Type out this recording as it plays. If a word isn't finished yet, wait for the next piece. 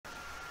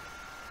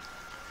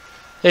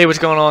Hey, what's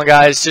going on,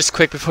 guys? Just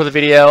quick before the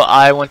video,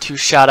 I want to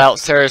shout out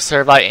Sarah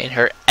Servite and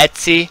her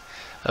Etsy.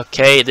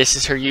 Okay, this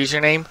is her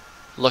username.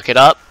 Look it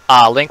up.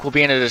 Link will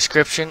be in the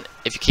description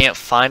if you can't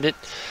find it.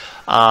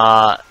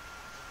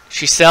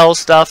 She sells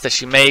stuff that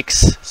she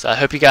makes, so I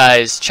hope you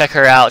guys check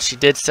her out. She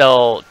did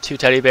sell 2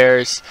 teddy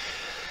bears.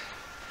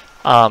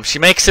 She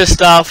makes this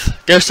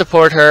stuff. Go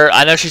support her.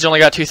 I know she's only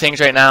got 2 things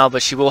right now,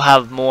 but she will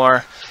have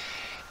more.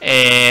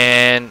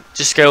 And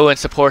just go and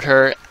support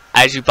her.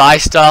 As you buy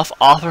stuff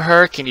off of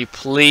her, can you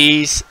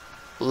please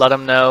let her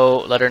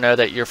know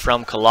that you're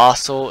from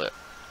Colossal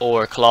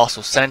or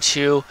Colossal sent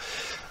you.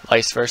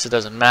 Vice versa,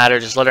 doesn't matter.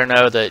 Just let her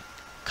know that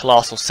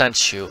Colossal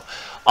sent you.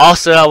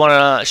 Also, I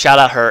want to shout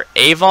out her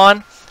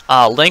AVON.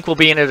 Link will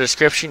be in the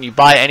description. You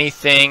buy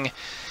anything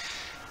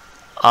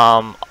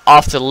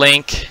off the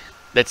link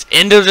that's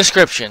in the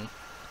description,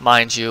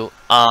 mind you.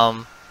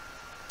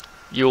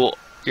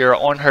 You're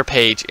on her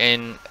page,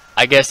 and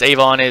I guess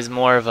AVON is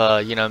more of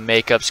a,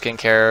 makeup,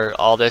 skincare,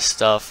 all this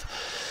stuff.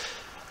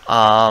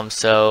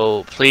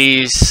 So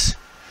please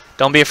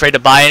don't be afraid to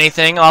buy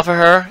anything off of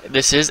her.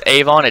 This is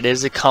AVON. It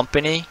is a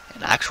company,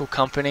 an actual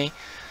company.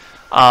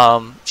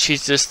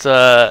 She's just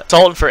a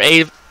consultant for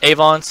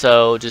AVON,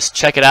 so just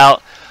check it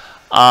out.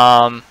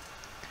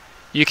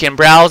 You can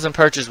browse and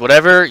purchase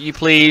whatever you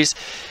please,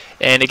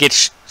 and it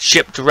gets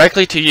shipped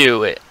directly to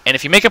you. And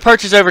if you make a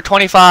purchase over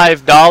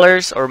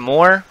 $25 or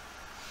more,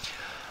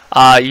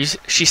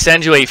 she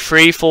sends you a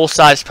free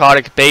full-size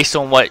product based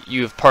on what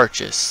you've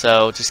purchased.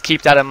 So just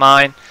keep that in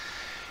mind,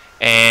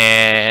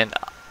 and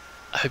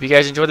I hope you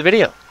guys enjoy the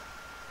video.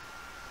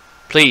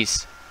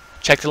 Please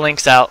check the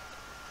links out,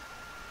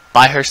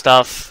 buy her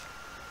stuff,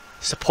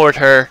 support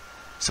her,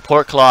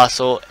 support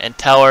Colossal, and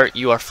tell her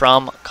you are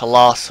from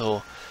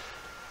Colossal.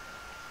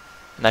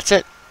 And that's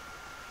it.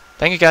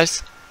 Thank you,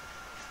 guys.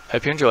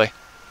 Hope you enjoy.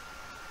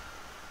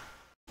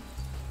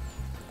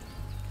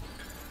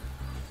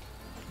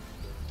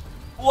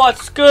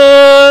 What's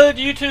good,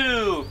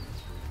 YouTube?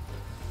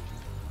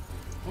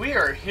 We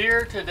are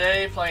here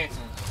today playing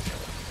some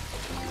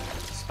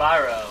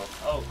Spyro.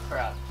 Oh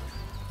crap.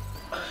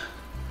 Alright.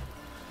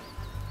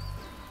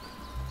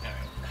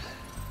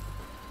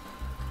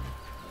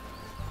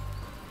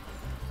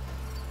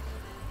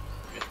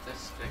 Get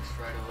this fixed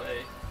right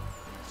away.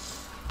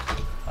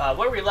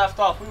 Where we left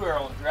off, we were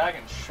on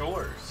Dragon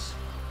Shores.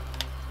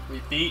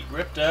 We beat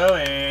Ripto,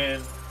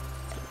 and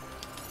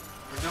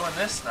we're doing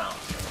this now.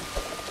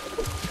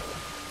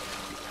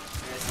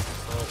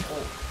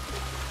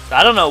 So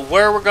I don't know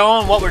where we're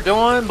going, what we're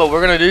doing, but we're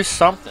gonna do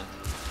something.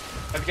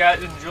 Hope you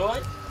guys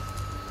enjoyed.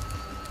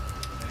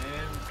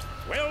 And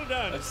well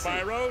done,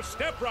 Spyro.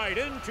 Step right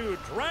into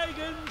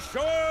Dragon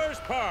Shores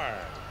Park.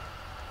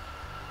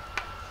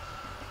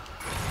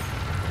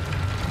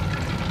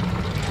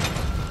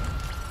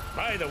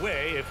 By the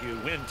way, if you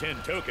win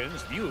 10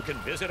 tokens, you can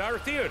visit our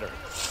theater.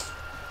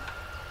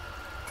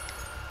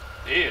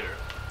 Theater?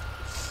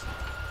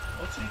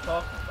 What's he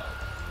talking about?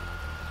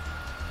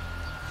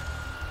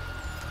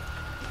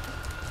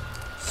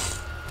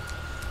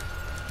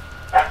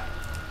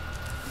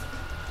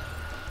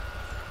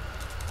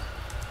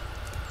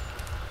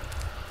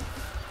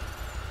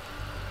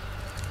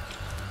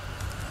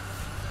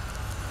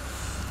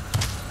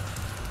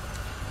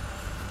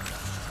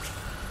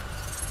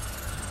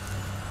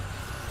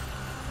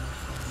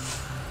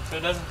 So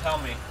it doesn't tell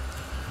me if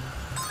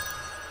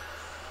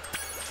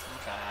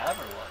I have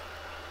or what.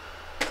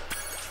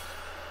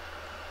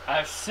 I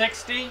have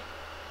 60. I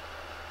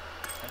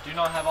do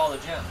not have all the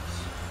gems,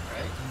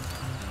 right?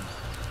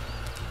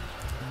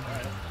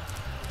 Alright.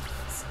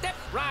 Step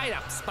right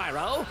up,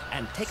 Spyro,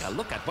 and take a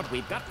look at what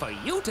we've got for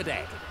you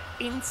today.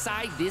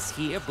 Inside this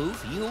here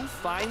booth, you'll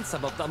find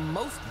some of the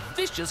most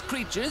vicious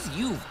creatures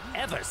you've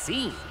ever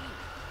seen.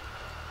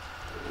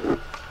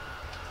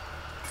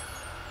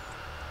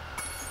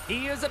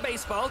 Here's a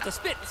baseball to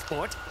spit,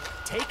 sport.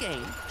 Take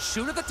aim,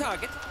 shoot at the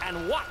target,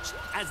 and watch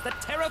as the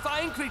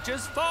terrifying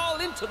creatures fall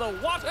into the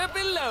water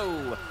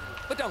below.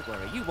 But don't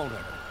worry, you won't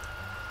hurt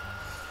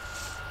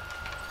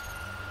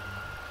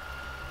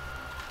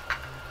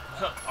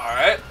them.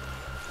 Alright.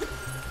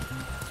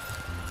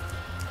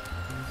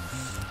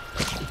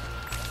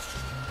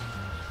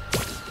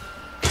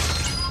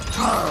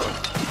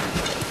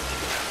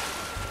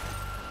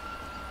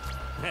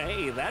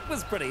 Hey, that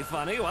was pretty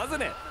funny,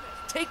 wasn't it?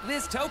 Take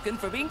this token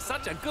for being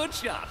such a good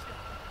shot.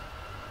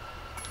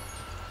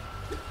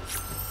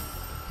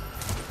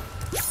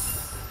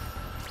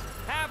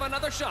 Have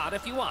another shot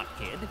if you want,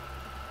 kid.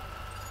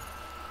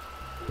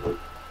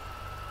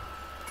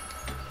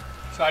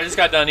 So I just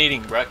got done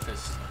eating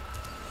breakfast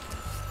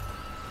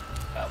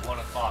at 1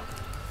 o'clock.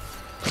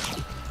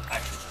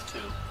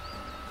 Actually,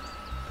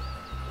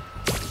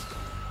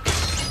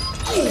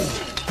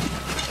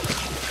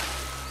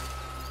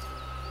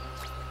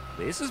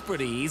 2. This is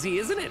pretty easy,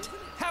 isn't it?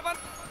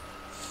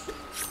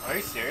 Are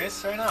you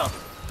serious right now?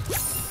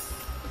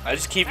 I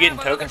just keep getting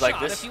tokens like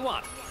this. If you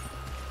want.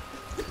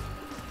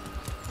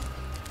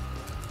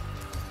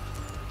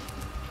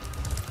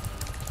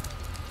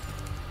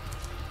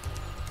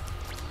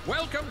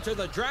 Welcome to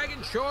the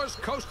Dragon Shores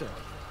Coaster.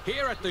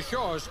 Here at the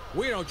shores,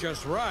 we don't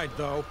just ride,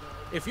 though.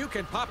 If you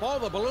can pop all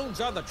the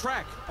balloons on the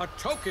track, a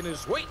token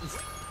is waiting.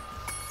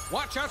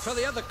 Watch out for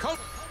the other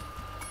coast.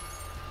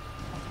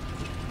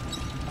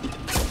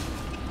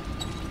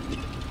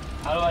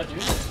 How do I do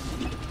this?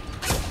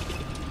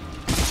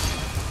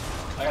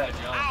 I gotta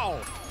jump. Ow!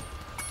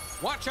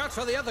 Watch out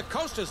for the other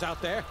coasters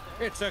out there.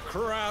 It's a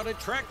crowded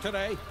track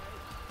today.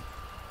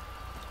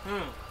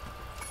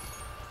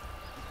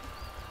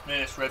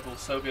 Man, this Red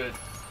Bull's so good.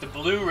 The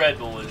blue Red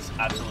Bull is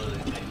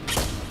absolutely amazing.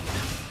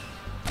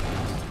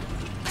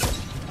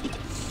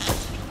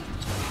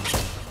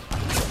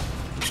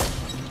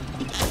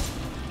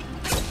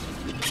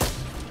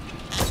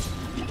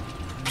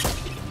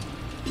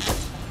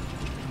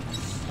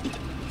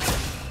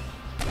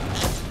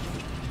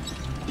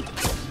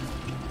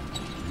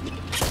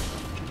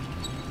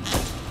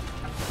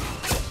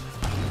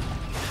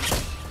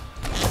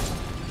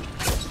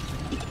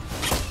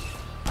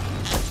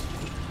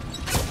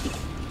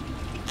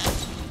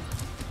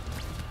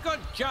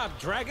 Job,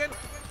 Dragon.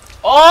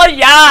 Oh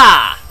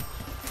yeah!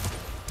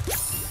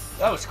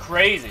 That was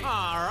crazy.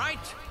 All right.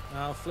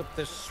 I'll flip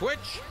this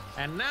switch,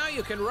 and now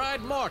you can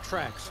ride more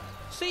tracks.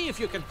 See if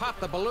you can pop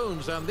the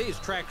balloons on these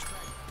tracks.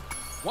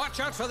 Watch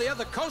out for the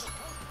other coast.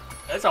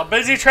 It's a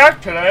busy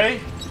track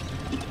today.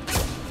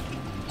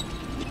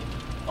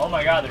 Oh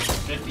my god, there's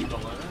 50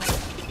 balloons.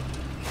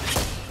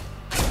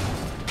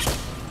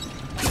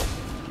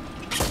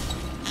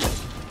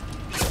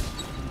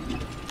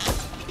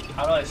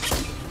 How do I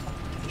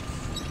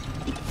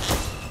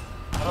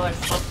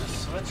flip the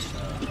switch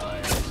though?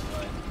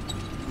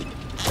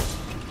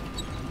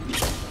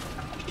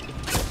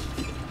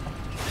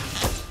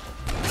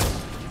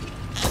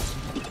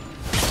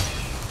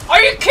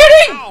 Are you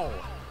kidding? Ow!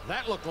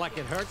 That looked like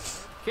it hurt.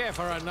 Care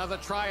for another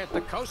try at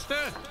the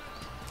coaster?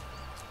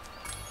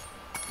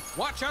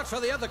 Watch out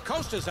for the other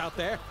coasters out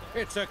there.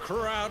 It's a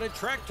crowded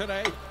track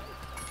today.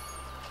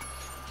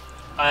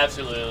 I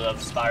absolutely love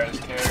Spyro's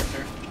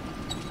character.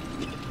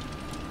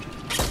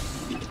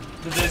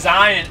 The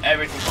design and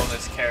everything on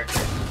this character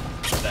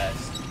is the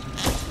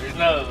best. There's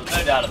no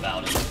doubt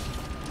about it.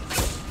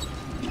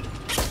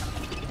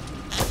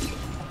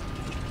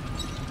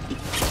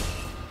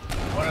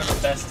 One of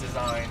the best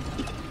designed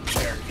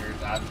characters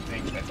I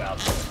think that's out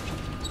there.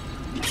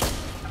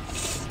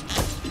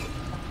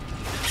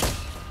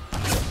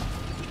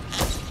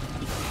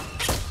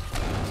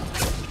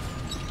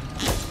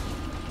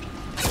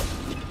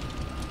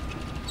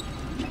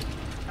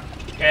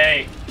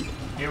 Okay,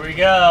 here we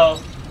go.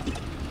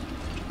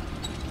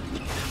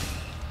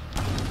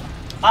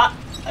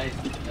 I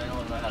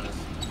don't know how to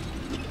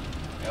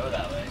go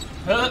that way.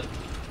 I don't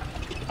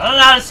know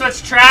how to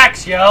switch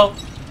tracks, yo.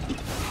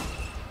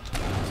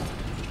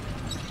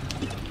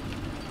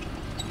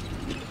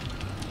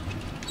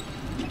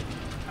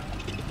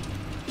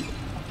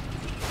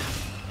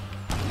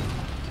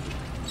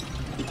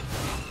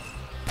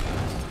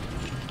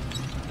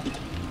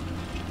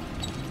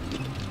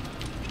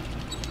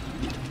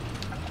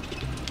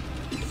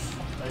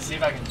 Let's see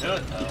if I can do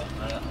it though.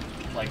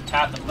 I'm like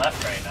tapping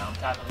left right now. I'm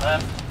tapping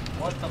left.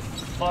 What the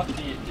fuck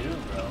do you do,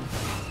 bro?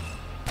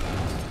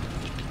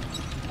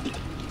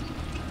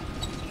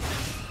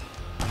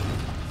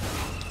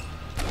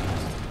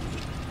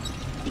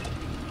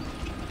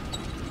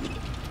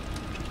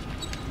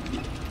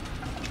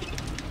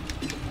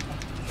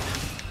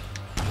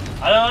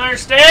 I don't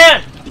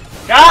understand!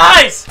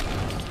 Guys!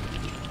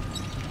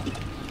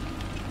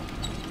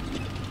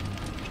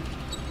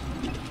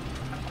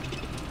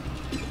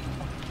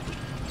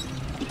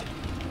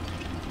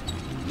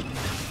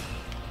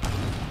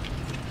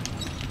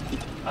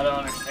 I don't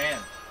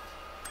understand.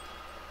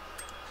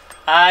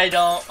 I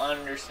don't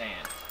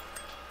understand.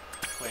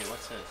 Wait,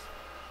 what's this?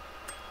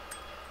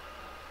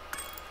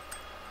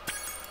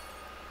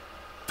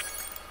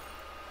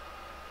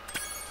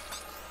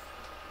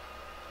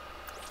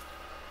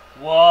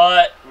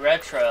 What?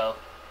 Retro.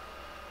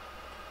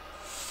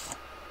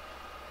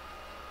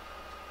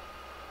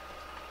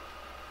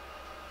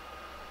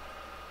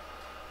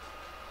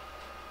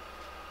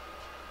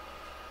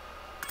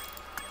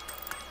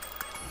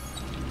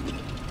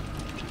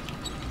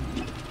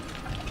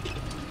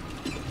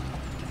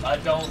 I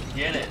don't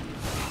get it.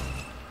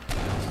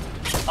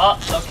 Oh,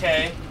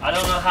 okay. I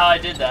don't know how I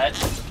did that.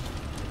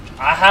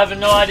 I have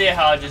no idea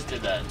how I just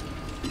did that.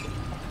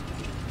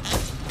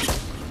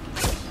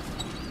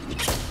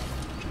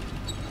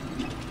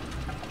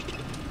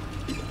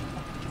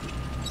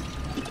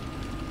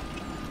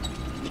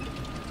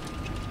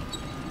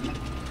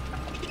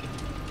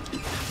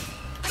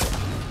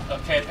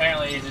 Okay,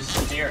 apparently you just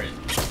steer it.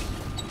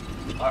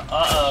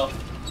 Uh-oh.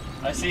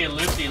 I see a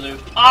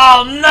loop-de-loop.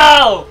 Oh,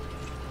 no!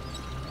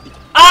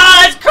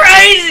 Ah, that's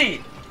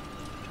crazy!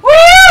 Woo!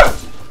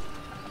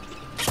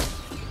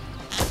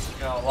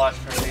 Gotta watch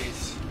for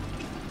these.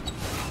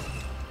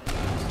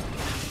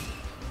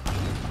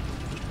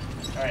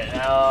 Alright,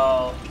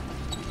 now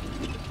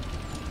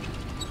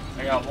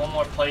I got one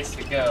more place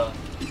to go.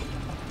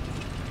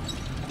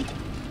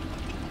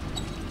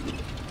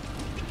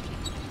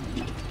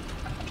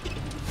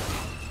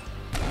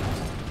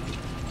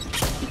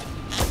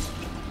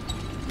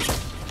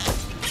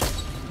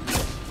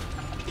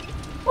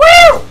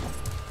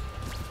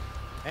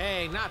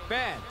 not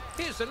bad.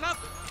 Here's another.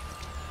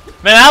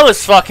 Man, that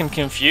was fucking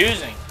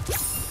confusing.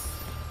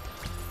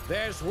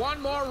 There's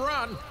one more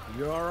run.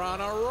 You're on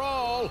a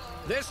roll.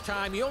 This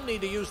time you'll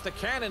need to use the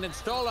cannon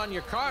installed on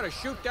your car to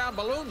shoot down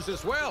balloons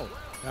as well.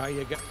 Now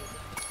you go.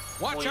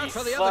 Watch out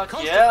for the other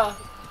coaster. Yeah.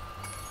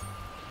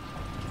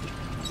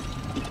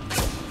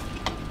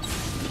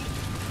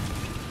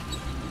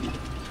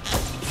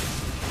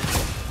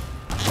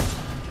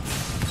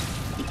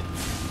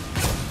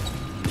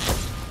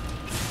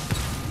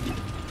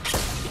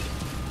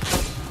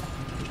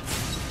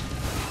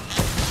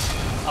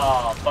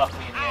 Oh, fuck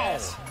me in the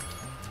ass.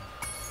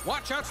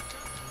 Watch out.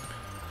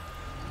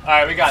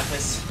 Alright, we got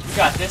this. We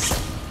got this.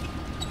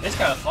 It's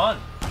kind of fun.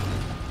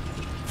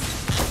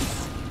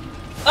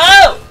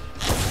 Oh!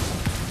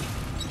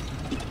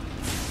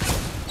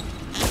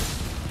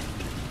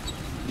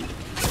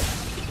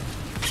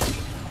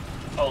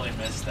 Totally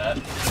missed that.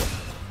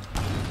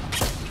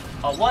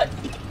 Oh, what?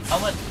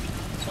 I went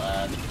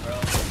left, bro.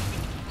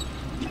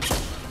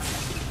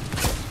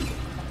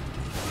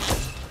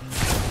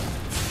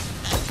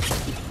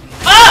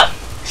 Oh!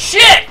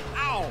 Shit!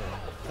 Ow!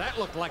 That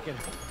looked like it.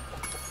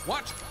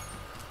 Watch.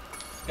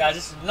 Guys,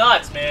 this is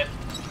nuts, man.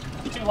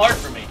 Too hard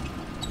for me.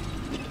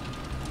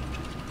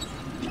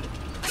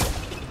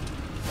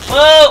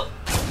 Whoa!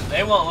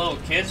 They want little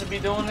kids to be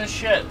doing this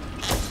shit.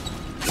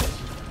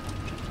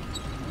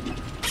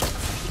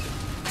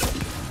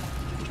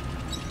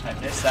 I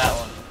missed that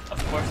one.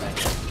 Of course I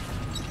did.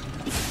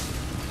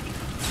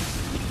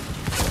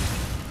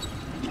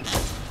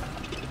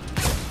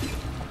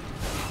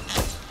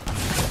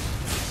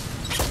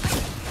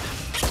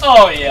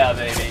 Oh yeah,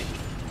 baby.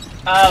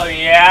 Oh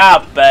yeah,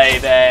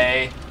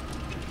 baby.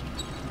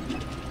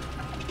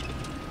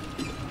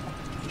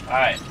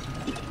 Alright.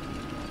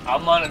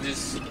 I'm gonna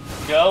just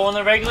go on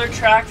the regular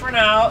track for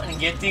now and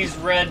get these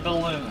red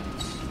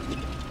balloons.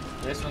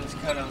 This one's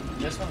kind of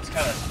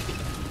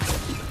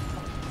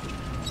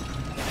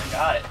I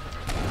got it.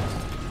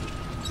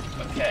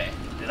 Okay.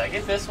 Did I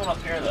get this one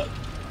up here though?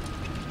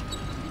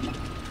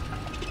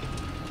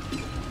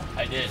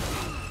 I did.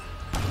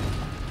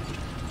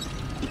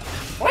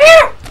 Woo!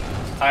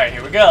 Alright,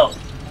 here we go.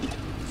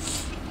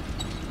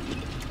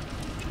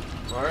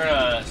 We're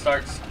gonna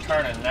start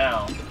turning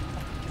now.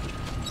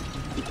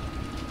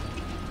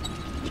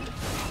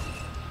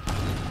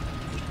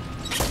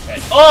 Okay.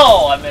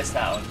 Oh, I missed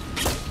that one.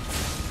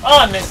 Oh,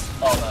 I missed.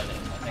 Oh, no, I didn't.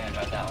 I think I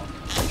got that one.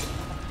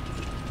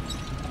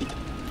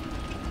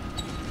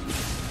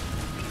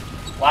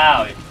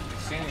 Wow, as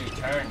soon as you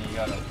turn, you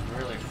gotta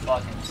really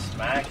fucking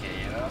smack it,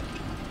 you know?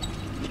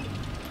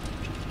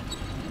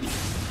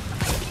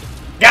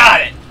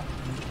 Got it!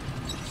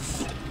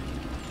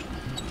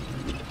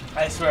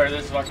 I swear,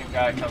 this fucking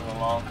guy comes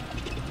along.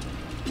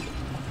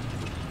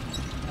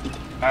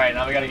 Alright,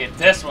 now we gotta get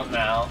this one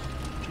now.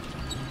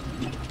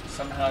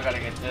 Somehow I gotta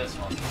get this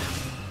one.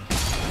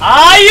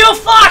 Ah, you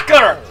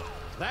fucker!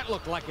 That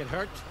looked like it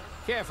hurt.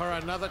 Care for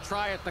another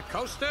try at the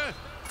coaster?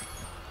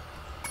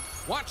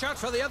 Watch out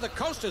for the other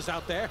coasters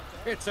out there.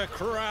 It's a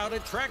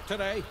crowded track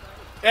today.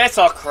 It's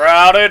a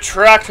crowded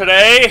track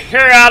today.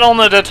 Here out on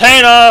the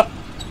Daytona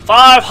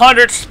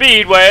 500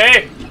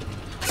 Speedway.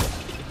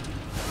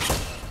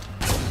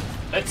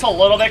 It's a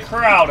little bit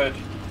crowded.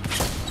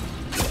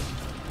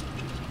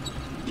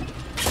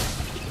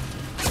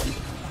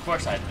 Of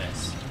course I'd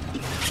miss.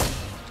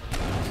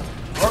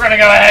 We're gonna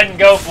go ahead and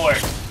go for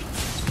it.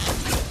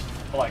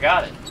 Oh, I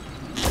got it.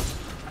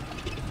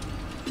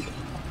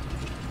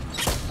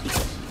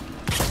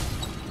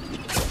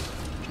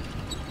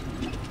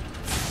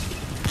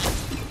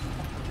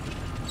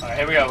 Alright,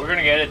 here we go. We're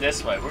gonna get it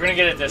this way. We're gonna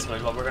get it this way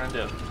is what we're gonna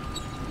do.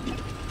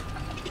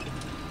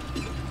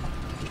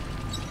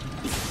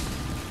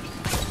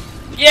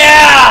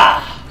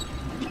 Yeah!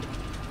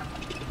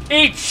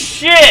 Eat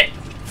shit!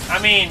 I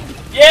mean,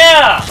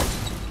 yeah!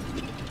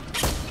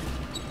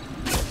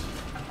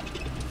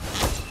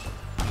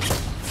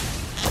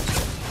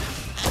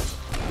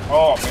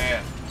 Oh,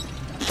 man.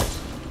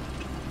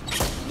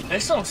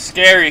 There's some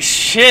scary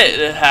shit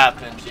that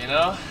happens, you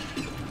know?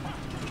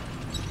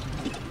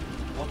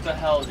 What the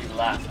hell is he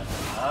laughing at?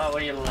 Huh?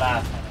 What are you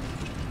laughing at?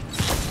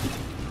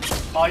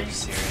 Oh, are you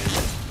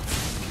serious?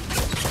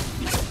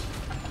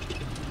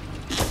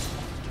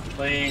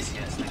 Please,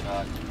 yes, thank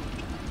God.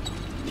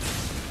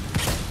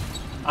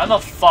 I'm a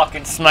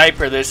fucking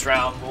sniper this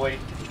round, boy.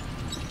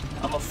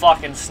 I'm a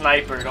fucking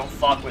sniper. Don't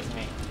fuck with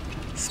me.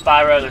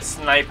 Spyro the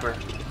Sniper.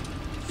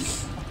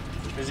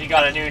 Has he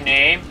got a new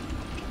name?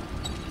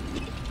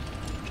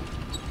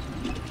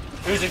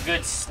 Who's a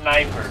good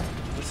sniper?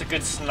 What's a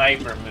good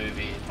sniper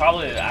movie?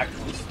 Probably the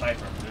actual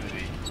sniper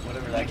movie.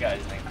 Whatever that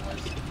guy's name was.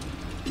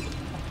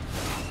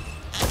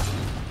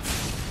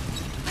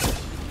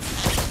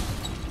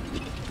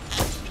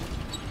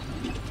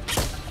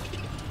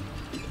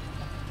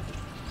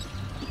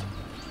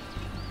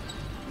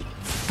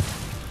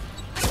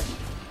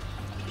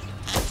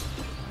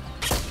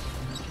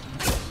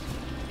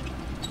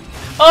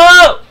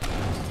 Oh!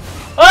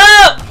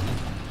 Oh!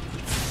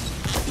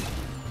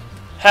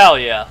 Hell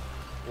yeah.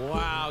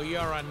 Wow,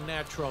 you're a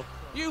natural.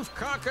 You've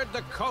conquered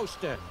the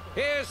coaster.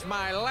 Here's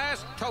my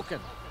last token.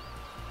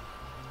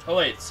 Oh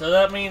wait, so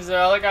that means the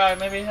other guy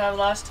maybe have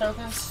last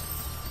tokens?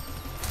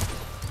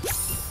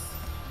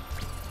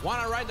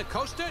 Want to ride the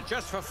coaster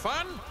just for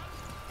fun?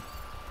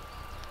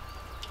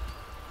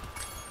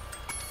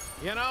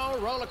 You know,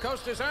 roller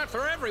coasters aren't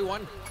for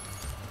everyone.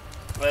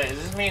 Wait,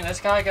 does this mean this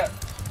guy got...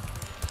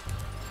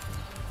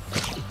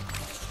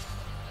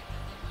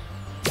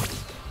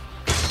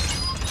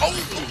 Oh!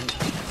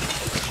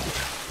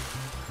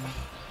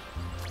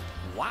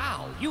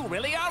 Wow, you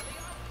really are...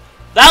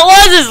 That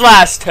was his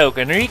last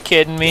token, are you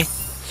kidding me?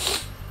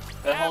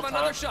 That whole Have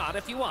another time? shot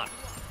if you want.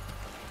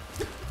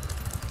 Is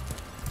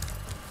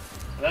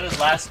that his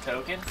last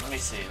token? Let me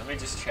see, let me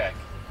just check.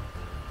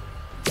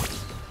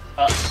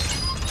 I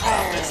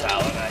missed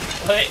that one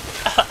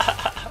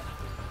actually.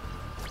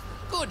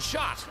 Good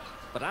shot,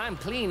 but I'm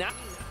clean up.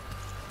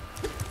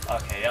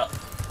 Okay, yep.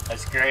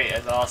 That's great,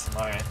 that's awesome,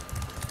 alright.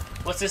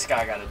 What's this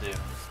guy gotta do?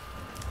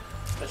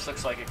 This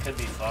looks like it could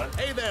be fun.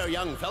 Hey there,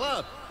 young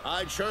fella.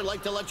 I'd sure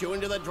like to let you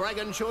into the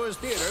Dragon Shores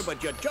Theater,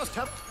 but you just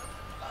have...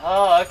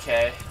 Oh,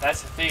 okay.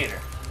 That's a theater.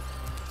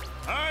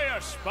 Hiya,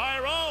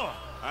 Spyro.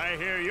 I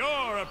hear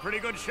you're a pretty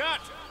good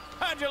shot.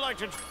 How'd you like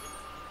to...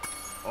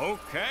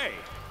 Okay,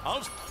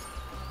 I'll...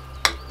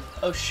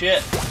 Oh,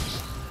 shit.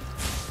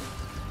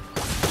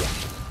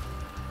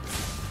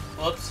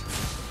 Whoops.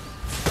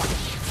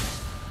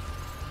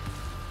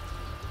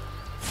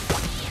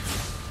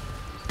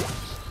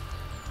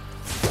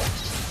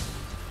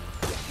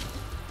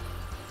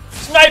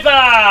 Sniper!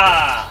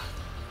 That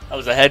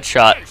was a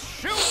headshot.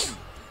 Shoot!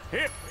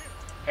 Hit.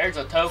 Here's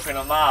a token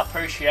of my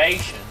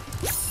appreciation.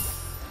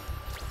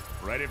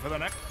 Ready for the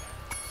next?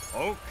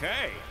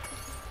 Okay.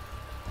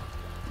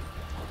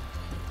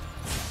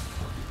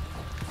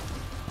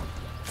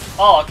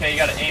 Oh, okay, you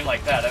gotta aim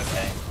like that,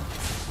 okay.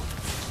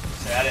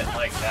 See, I didn't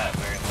like that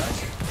very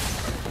much.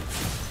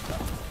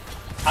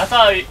 I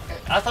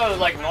thought it was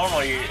like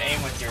normal, you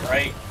aim with your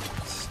right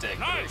stick with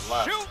Nice your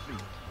left.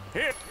 shooting.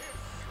 Hit.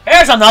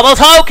 Here's another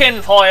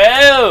token for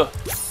you!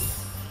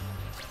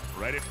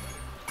 Ready?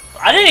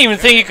 I didn't even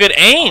think you could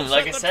aim,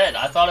 like I said.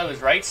 I thought it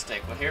was right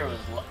stick, but here it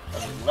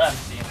was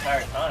left the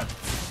entire time.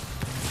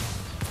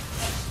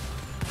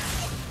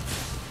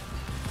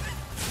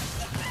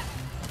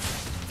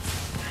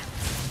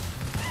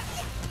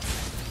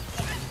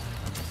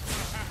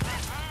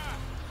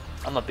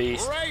 I'm a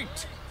beast.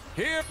 Great.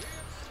 Here.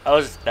 That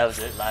was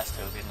it, last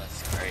token.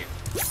 That's great.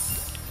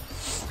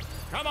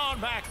 Come on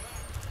back.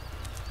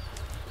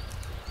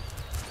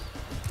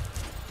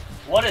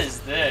 What is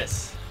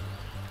this?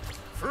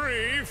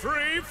 Free,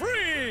 free,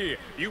 free!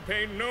 You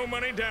pay no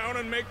money down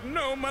and make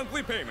no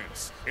monthly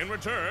payments. In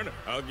return,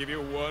 I'll give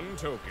you one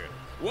token.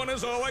 One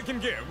is all I can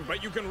give,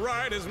 but you can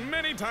ride as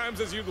many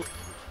times as you'd like.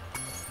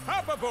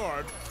 Hop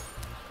aboard!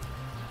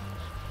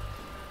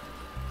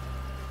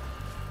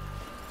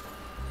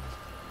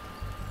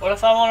 What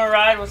if I want to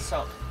ride with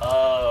some?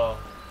 Oh,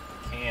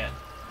 can't.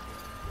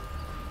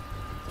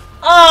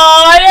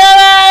 Oh,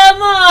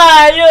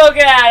 look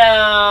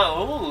at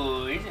him!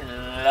 Ooh, he's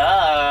in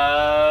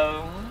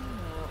love.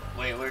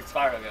 Wait, where'd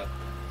Spyro go?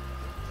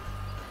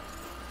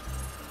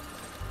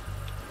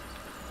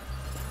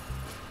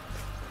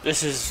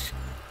 This is...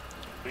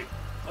 Wait,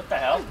 what the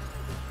hell?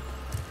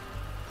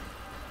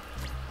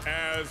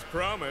 As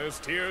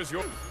promised, here's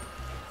your...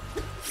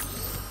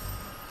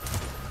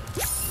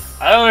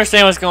 I don't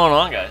understand what's going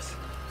on, guys.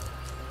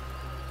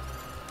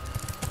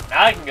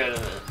 Now I can go to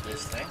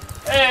this thing.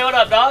 Hey, what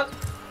up, dog?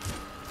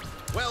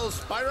 Well,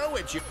 Spyro,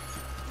 it's you.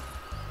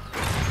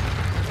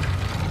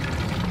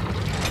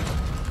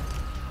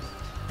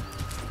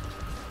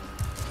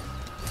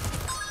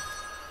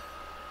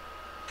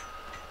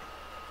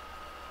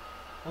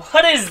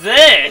 What is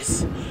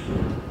this?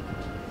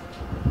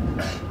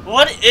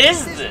 What is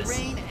Is this? this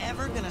rain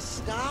ever gonna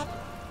stop?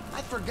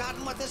 I've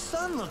forgotten what the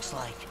sun looks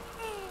like.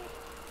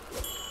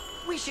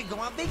 We should go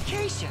on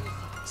vacation.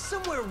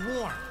 Somewhere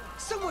warm.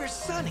 Somewhere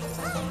sunny.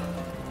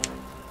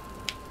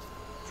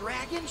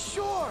 Dragon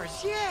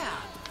Shores, yeah!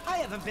 I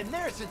haven't been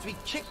there since we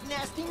kicked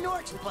Nasty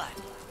Nork's butt.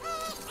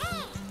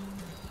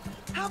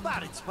 How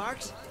about it,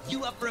 Sparks?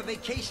 You up for a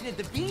vacation at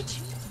the beach?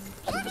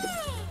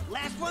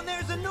 Last one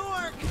there's a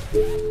Nork!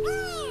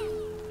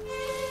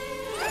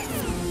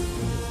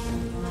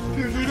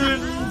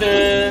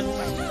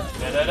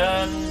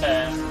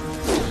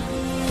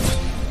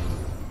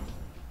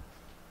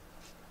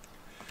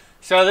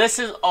 So this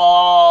is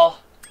all...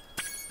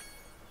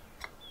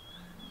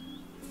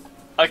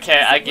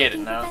 Okay, I get it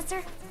now.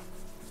 Professor?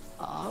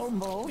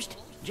 Almost.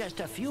 Just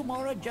a few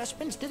more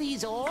adjustments to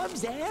these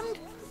orbs and...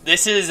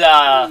 This is,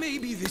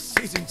 Maybe this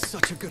isn't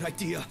such a good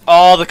idea.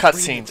 all the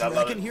cutscenes. I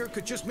love Dragon it. here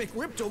could just make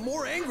Ripto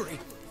more angry.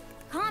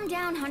 Calm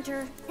down,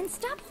 Hunter, and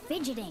stop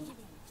fidgeting.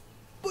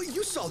 But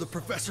you saw the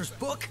professor's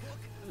book.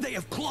 They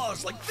have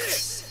claws like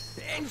this,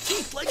 and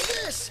teeth like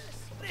this,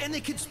 and they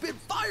can spit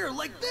fire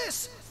like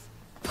this.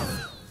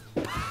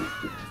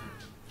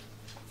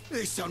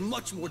 They sound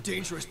much more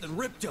dangerous than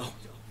Ripto.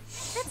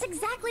 That's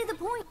exactly the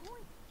point.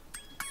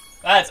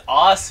 That's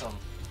awesome.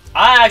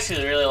 I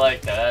actually really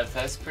like that.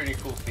 That's a pretty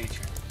cool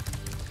feature.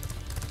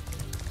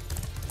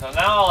 So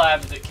now all I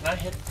have to do, can I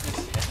hit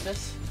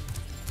this?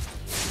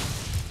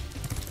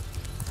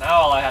 Now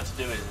all I have to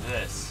do is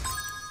this.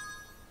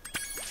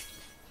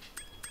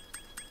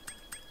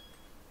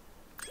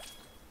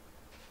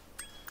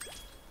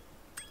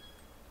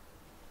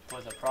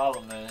 But the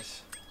problem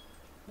is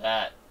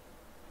that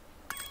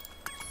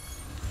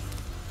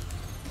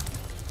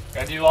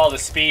gotta do all the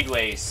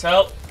speedways.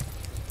 So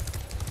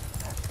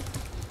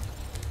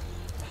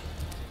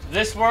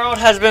this world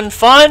has been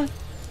fun.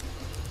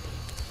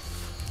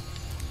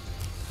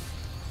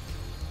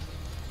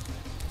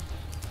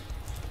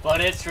 But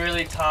it's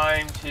really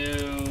time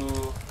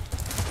to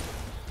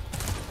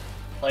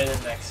play the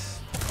next.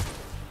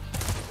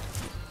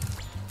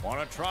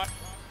 Wanna try?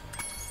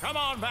 Come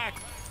on back.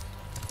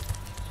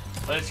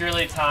 But it's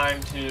really time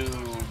to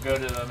go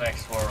to the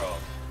next world.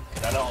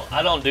 'Cause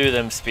I don't do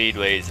them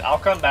speedways. I'll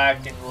come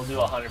back and we'll do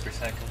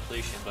 100%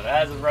 completion. But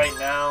as of right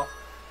now,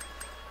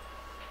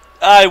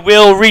 I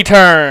will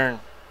return.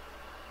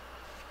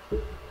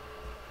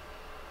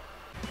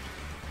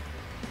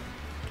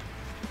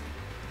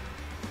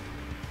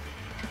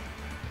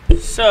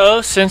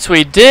 So, since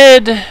we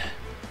did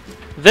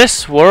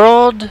this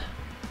world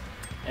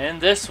and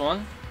this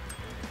one,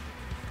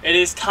 it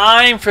is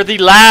time for the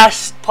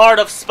last part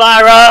of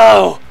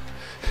Spyro!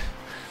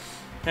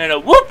 And a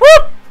whoop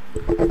whoop!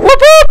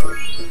 Whoop whoop!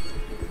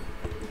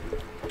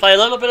 Play a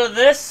little bit of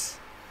this,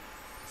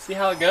 see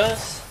how it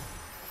goes.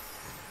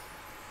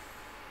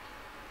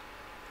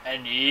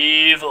 An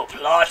evil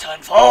plot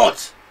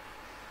unfolds!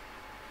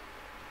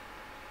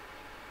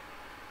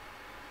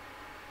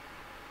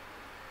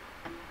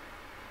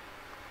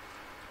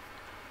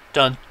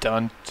 Dun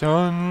dun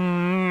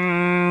dun.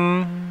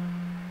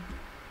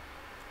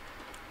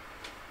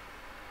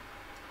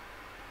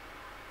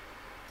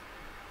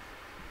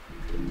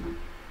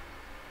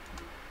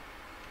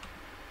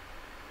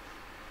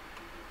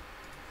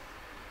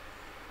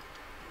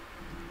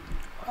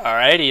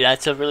 Alrighty,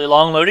 that's a really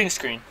long loading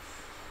screen.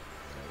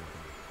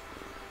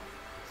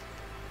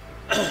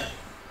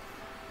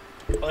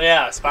 Oh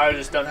yeah, Spyro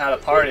just done had a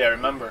party, I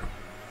remember.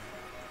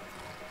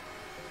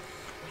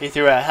 He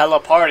threw a hella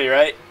party,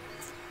 right?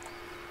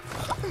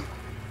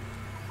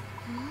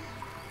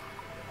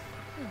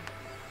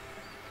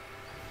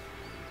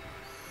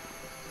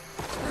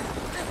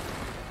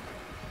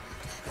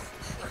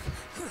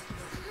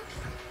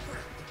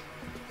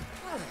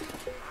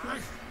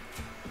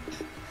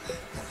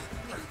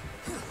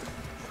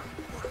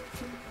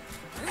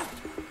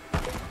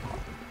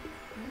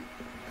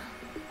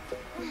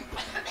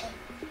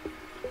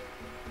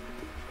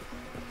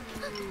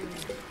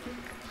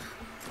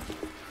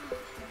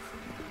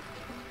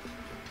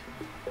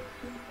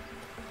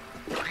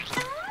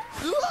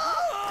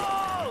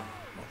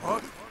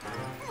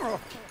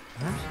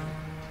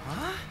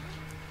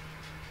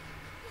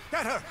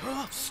 Get her!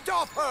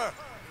 Stop her!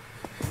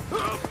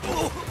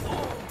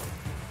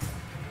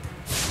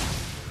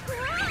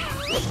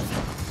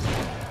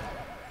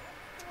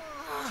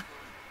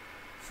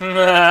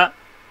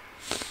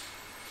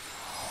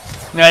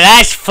 Now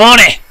that's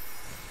funny!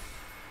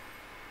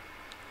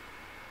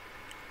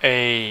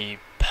 A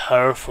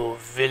powerful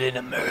villain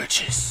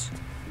emerges.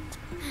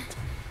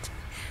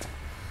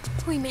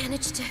 We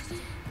managed to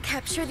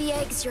capture the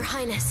eggs, Your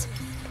Highness.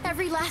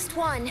 Every last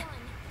one.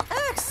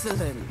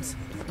 Excellent.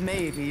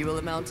 Maybe you will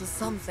amount to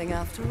something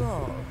after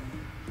all.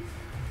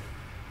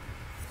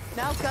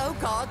 Now go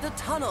guard the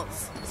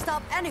tunnels.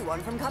 Stop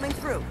anyone from coming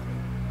through.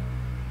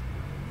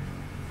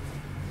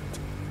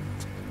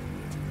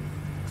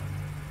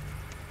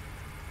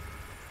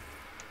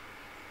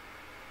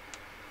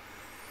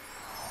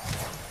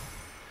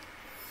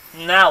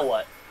 Now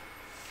what?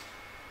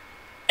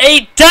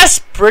 A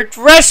desperate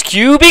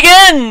rescue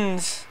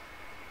begins!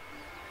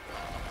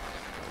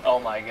 Oh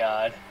my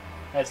god.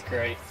 That's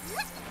great.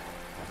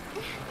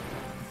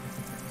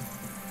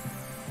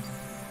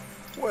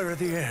 Where are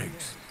the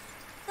eggs?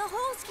 The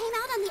holes came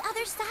out on the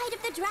other side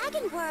of the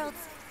dragon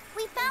worlds.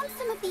 We found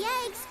some of the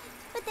eggs,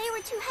 but they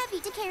were too heavy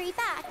to carry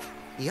back.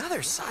 The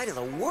other side of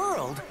the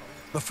world?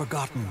 The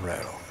Forgotten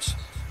Realms.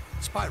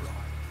 Spyro,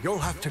 you'll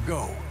have to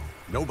go.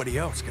 Nobody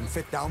else can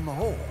fit down the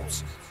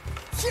holes.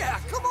 Yeah,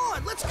 come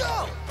on, let's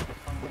go!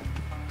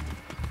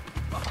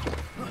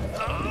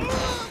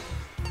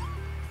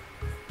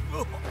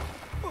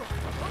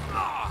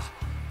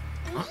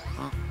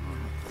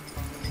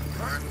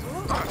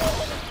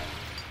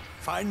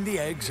 Find the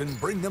eggs and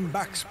bring them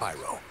back,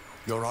 Spyro.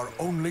 You're our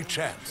only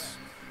chance.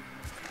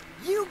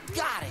 You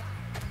got it!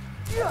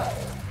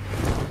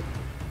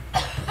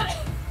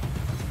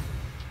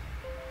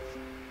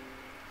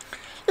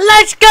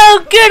 Let's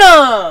go get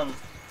 'em!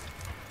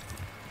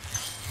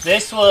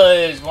 This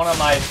was one of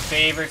my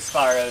favorite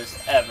Spyros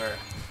ever.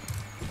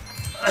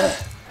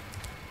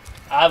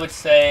 I would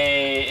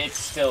say it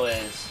still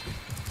is.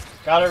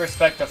 Gotta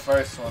respect the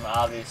first one,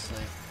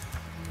 obviously.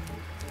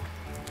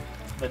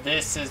 But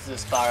this is the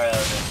Spyro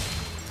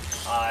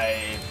that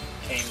I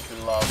came to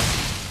love.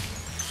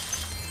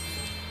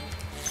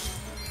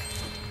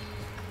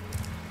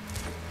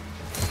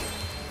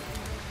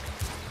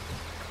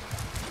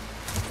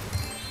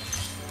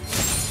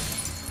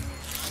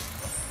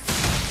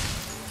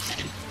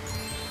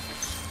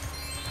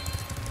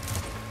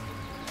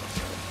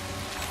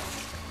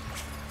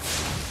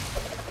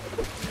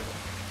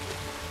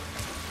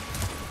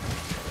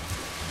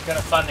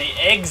 Gonna find the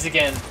eggs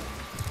again.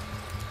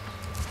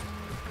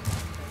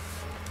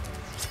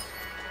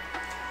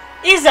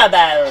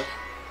 Isabel!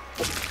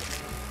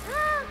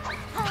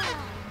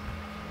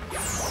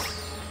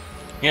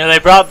 You know, they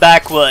brought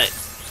back what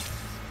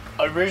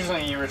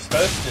originally you were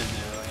supposed to do,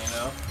 you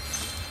know?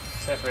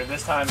 Except for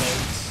this time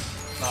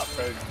it's not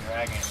frozen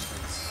dragons,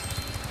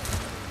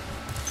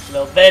 it's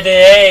little baby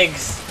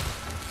eggs.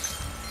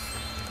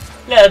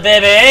 Little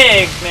baby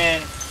eggs,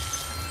 man.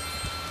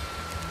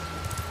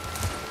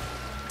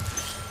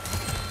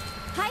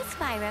 Hi,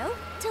 Spyro.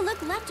 To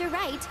look left or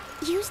right,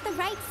 use the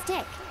right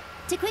stick.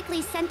 To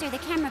quickly center the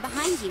camera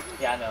behind you.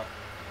 Yeah, I know.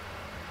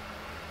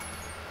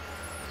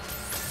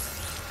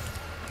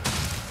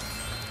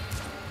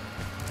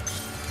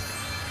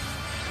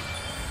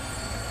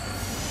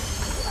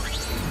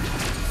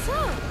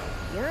 So,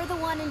 you're the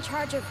one in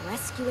charge of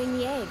rescuing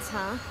the eggs,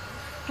 huh?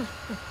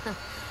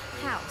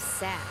 How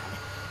sad.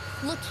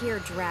 Look here,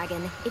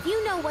 Dragon. If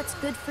you know what's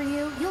good for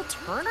you, you'll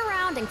turn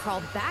around and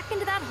crawl back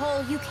into that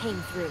hole you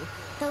came through.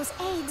 Those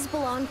eggs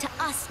belong to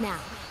us now,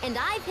 and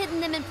I've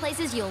hidden them in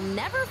places you'll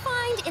never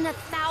find in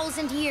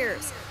 1,000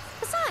 years.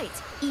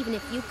 Besides, even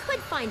if you could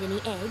find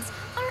any eggs,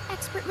 our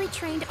expertly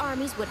trained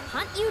armies would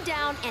hunt you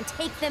down and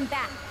take them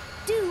back.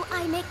 Do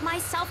I make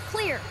myself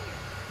clear?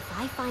 If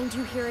I find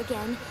you here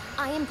again,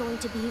 I am going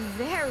to be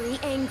very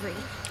angry.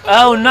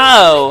 Oh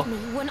no! Me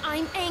when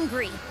I'm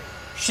angry.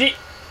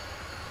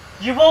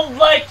 You won't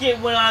like it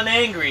when I'm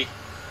angry.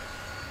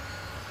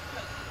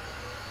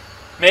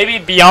 Maybe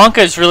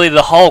Bianca's really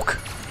the Hulk.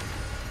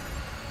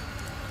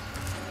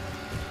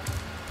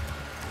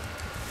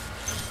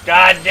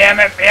 God damn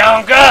it,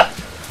 Bianca!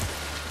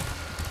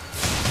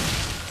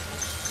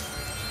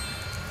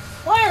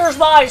 Where's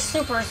my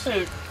super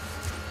suit?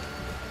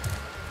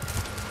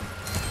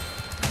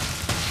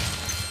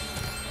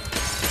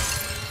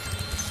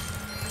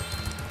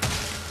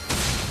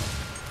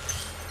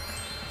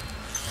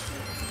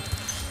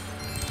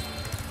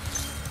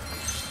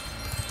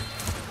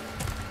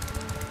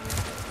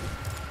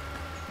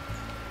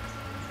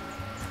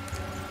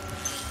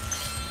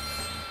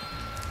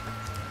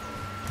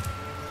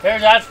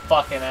 There's that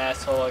fucking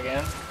asshole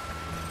again.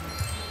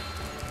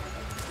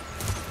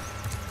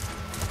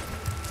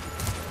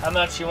 How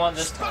much you want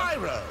this time?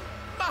 Spyro!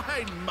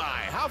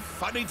 My, how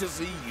funny to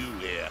see you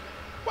here.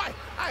 Why,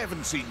 I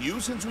haven't seen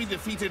you since we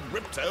defeated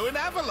Ripto in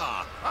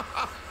Avalar.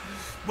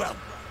 Well,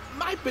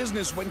 my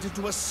business went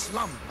into a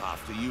slump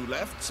after you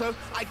left, so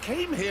I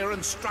came here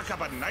and struck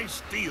up a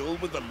nice deal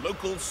with the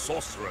local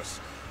sorceress.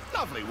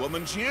 Lovely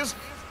woman she is.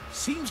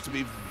 Seems to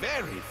be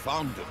very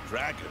fond of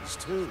dragons,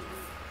 too.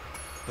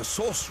 The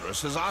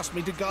sorceress has asked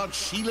me to guard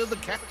Sheila the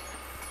cat.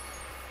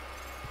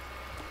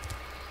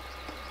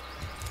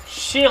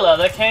 Sheila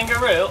the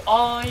kangaroo?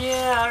 Oh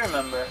yeah, I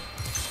remember.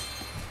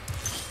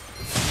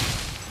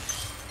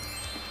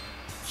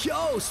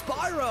 Yo,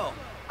 Spyro!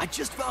 I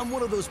just found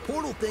one of those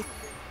portal things.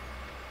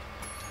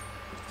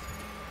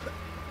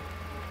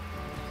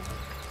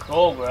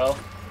 Cool, bro.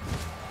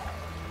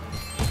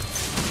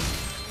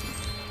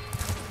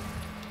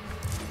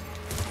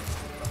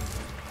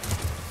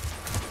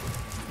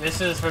 This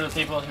is for the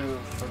people who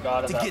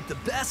forgot about. To get the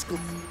best.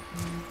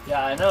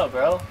 Yeah, I know,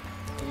 bro.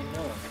 What are you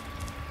doing?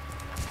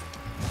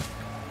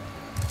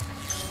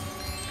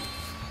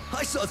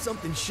 I saw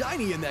something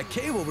shiny in that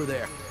cave over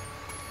there.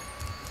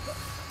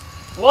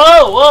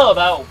 Whoa, whoa!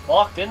 About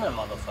walked in there,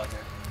 motherfucker.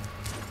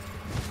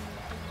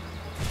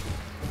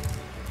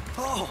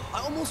 Oh,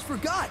 I almost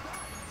forgot.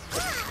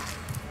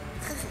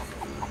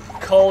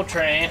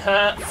 Coltrane,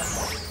 huh?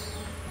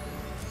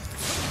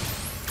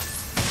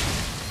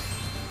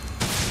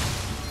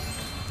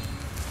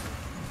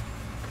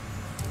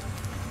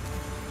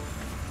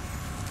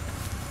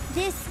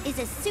 This is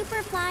a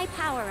Superfly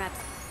power-up.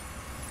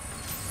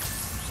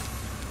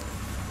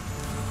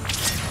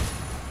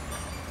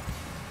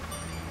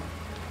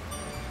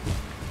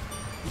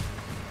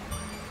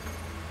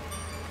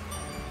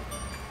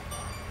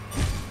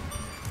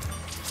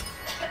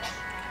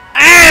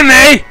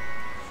 Amy!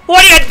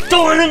 What are you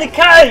doing in the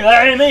cave,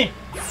 Amy?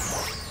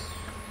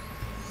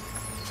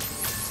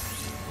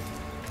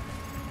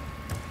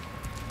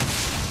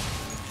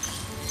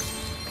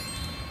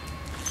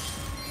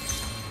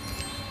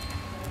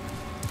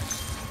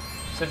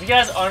 So if you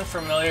guys aren't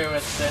familiar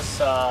with this,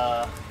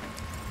 Spyro,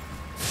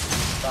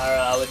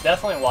 I would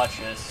definitely watch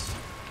this.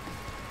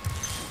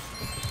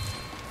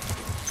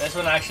 This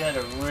one actually has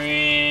a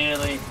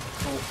really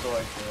cool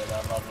story to it.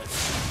 I love it.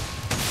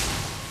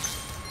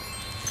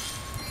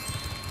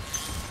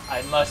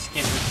 I must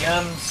get the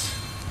gems.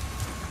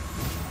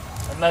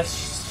 I must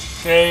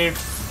save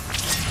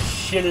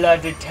Sheila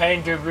the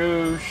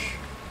Kangaroo.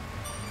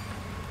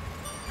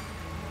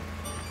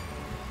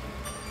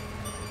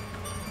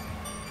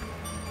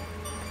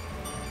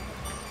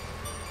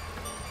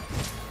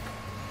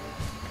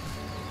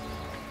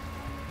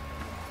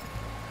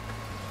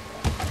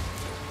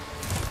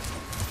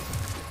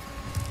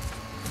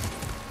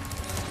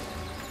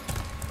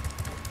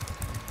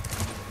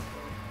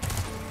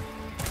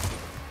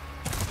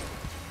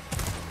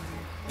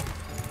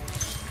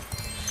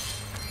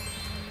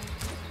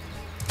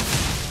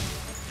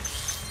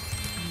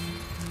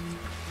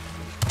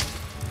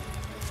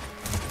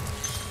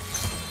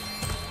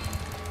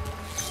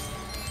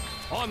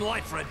 I'm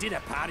late for a dinner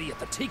party at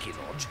the Tiki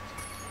Lodge.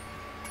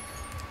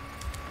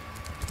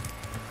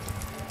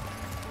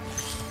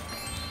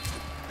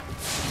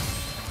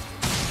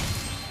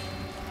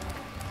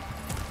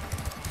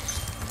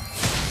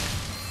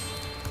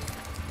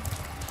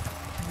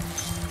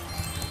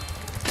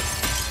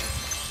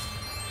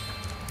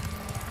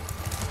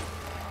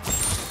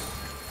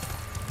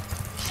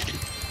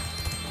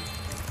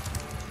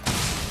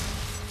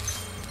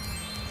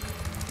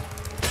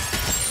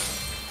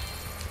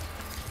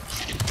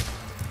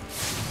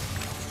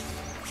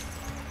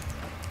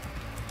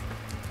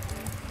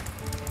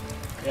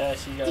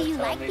 Yeah, do you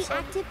like the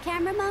active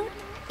camera mode?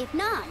 If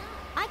not,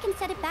 I can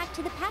set it back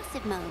to the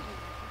passive mode.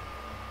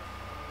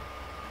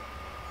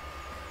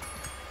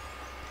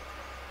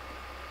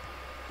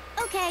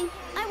 Okay,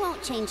 I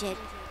won't change it.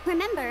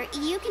 Remember,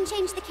 you can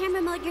change the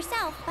camera mode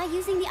yourself by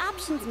using the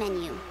options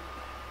menu.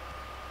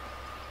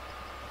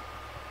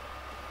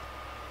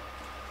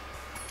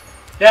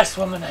 Yes,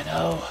 woman, I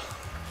know.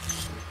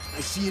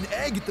 I see an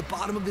egg at the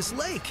bottom of this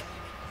lake.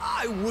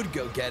 I would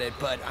go get it,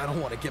 but I don't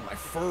want to get my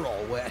fur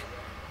all wet.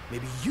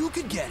 Maybe you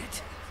could get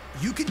it.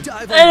 You could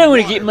dive I don't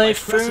want to underwater get my by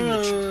pressing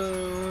the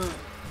fur.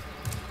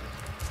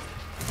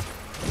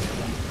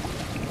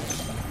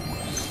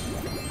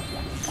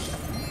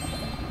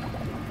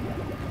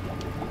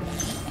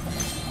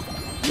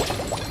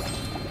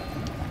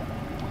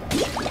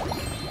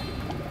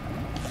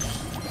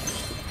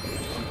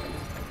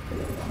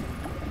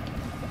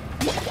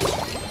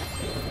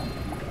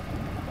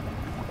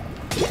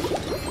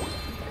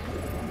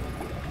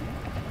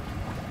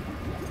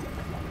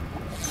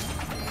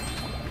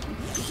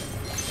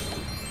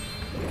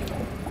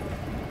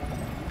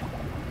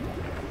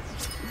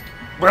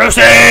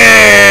 Brucey!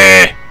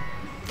 I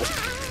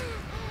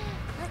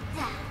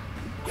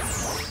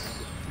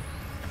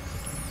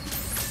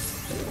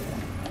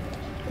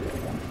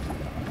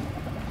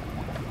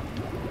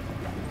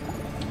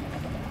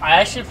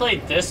actually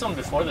played this one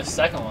before the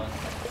second one.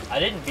 I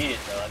didn't beat it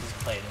though, I just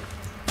played it.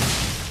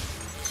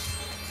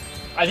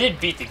 I did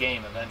beat the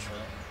game eventually.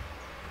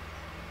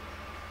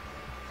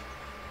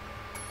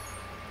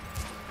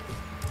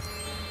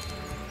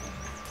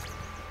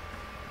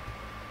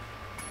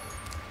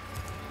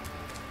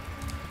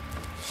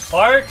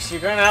 Sparks, you're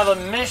gonna have a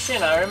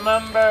mission, I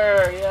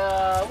remember.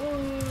 Yeah,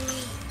 woo.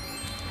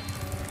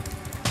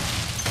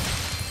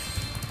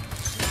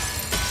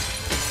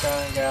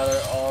 Try and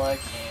gather all I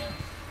can.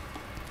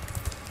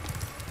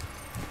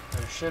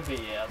 There should be,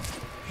 yeah, there should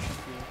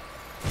be.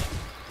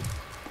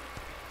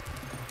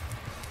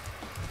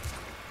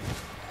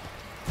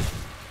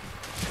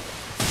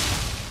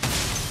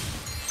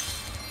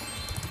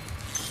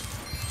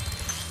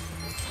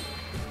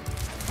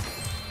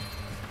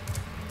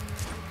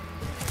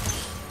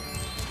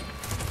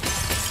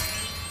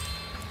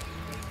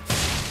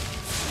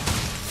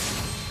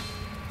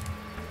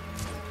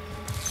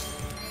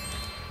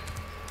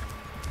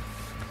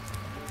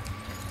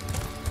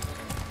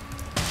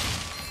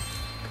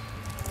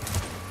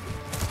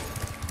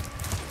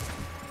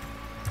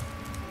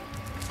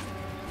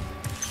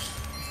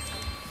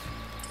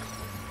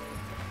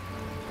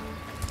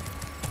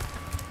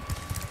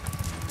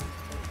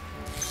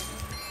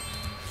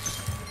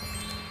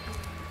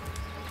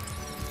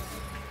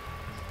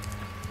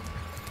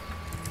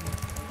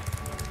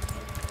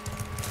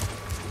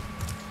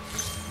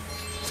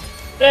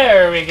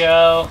 There we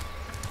go.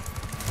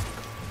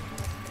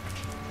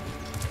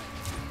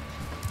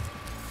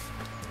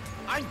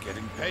 I'm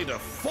getting paid a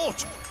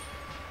fortune.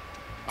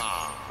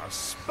 Ah,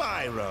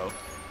 Spyro.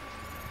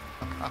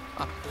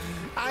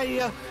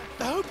 I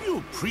hope you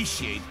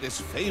appreciate this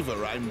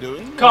favor I'm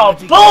doing.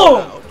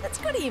 Kaboom! That's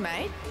good of you,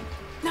 mate.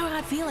 No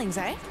hard feelings,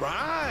 eh?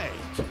 Right.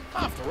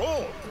 After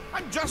all,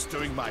 I'm just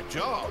doing my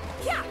job.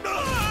 Yeah.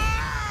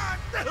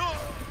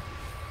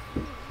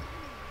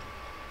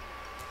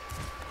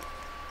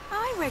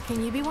 I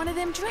reckon you be one of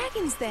them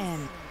dragons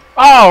then.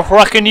 Oh,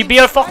 reckon you be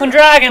a fucking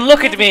dragon?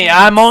 Look at me,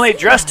 I'm only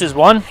dressed as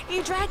one.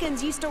 You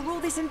dragons used to rule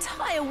this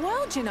entire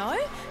world, you know?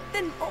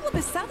 Then all of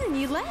a sudden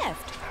you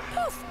left.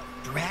 Poof.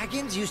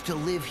 Dragons used to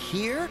live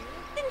here?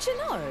 Didn't you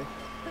know?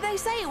 They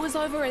say it was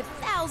over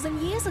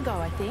 1,000 years ago,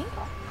 I think.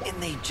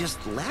 And they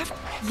just left?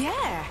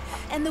 Yeah.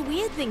 And the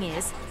weird thing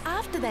is,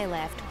 after they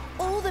left,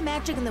 all the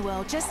magic in the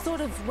world just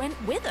sort of went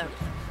with them.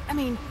 I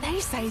mean, they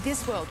say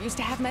this world used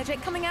to have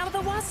magic coming out of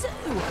the wazoo.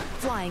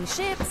 Flying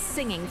ships,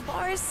 singing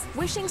forests,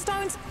 wishing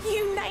stones,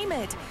 you name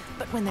it.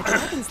 But when the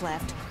dragons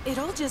left, it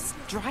all just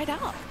dried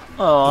up.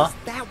 Aww. Is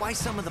that why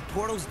some of the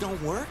portals don't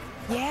work?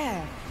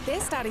 Yeah, they're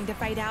starting to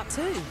fade out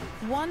too,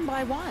 one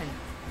by one.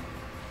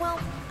 Well,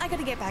 I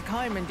gotta get back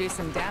home and do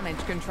some damage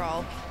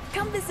control.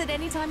 Come visit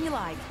anytime you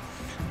like.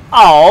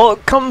 Oh,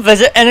 come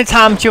visit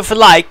anytime you feel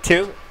like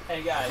to.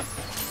 Hey guys,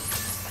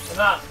 come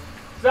on,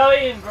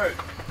 Zoe and Groot.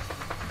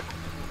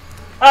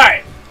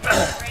 Alright.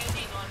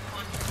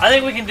 I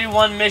think we can do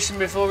one mission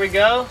before we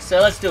go,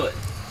 so let's do it.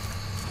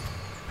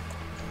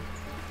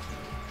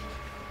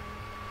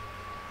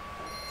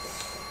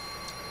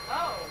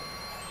 Oh.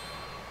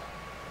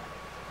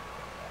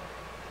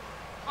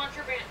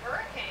 Contraband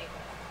hurricane.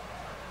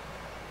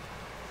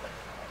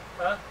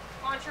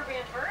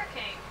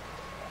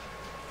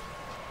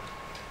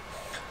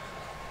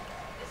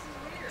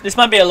 This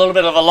might be a little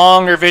bit of a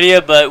longer video,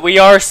 but we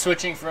are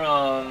switching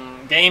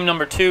from game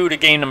number 2 to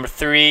game number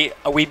 3.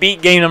 We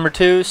beat game number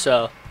 2,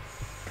 so.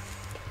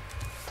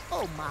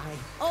 Oh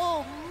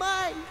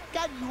my,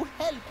 can you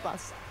help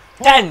us?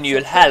 Can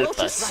you help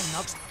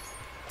us?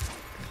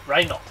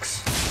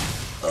 Rhinox.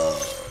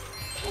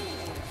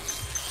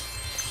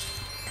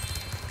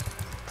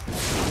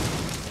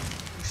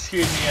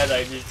 Excuse me as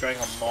I just drank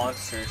a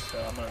monster,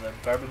 so I'm gonna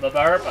burp.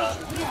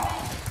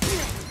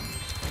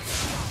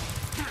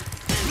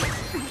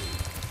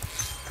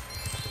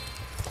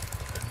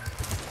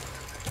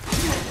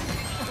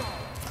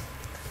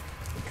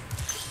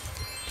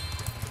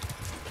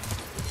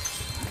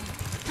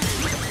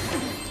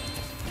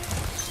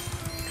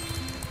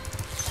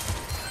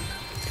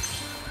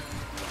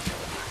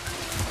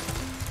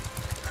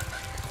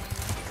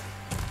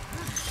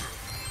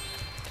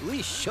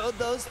 We showed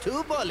those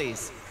two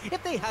bullies.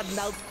 If they hadn't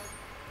out...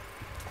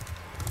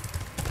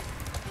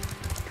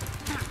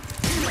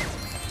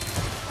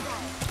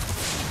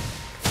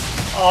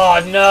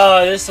 Oh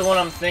no, this is the one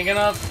I'm thinking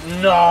of?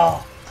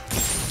 No!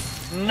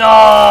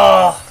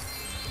 No!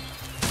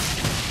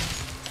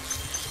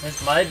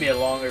 This might be a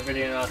longer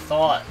video than I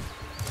thought.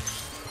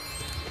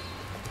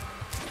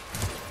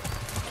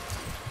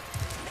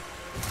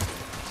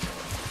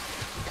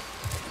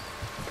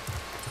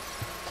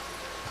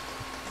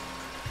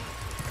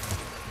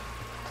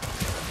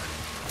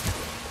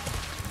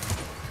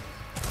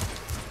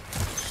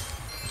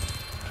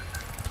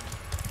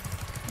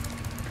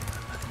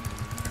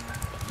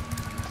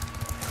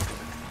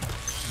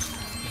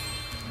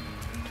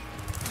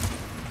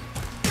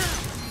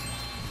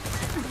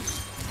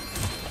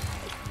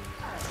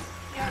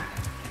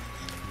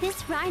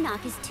 This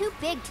Rhinoc is too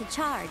big to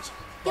charge.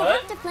 You'll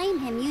have to flame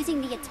him using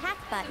the attack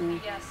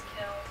button. Yes,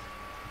 kill.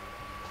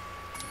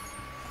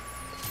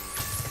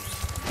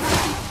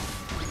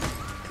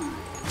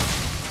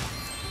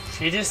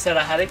 She just said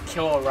I had to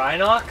kill a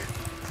Rhinoc?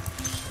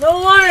 No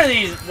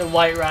wonder the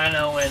white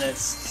rhino when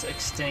it's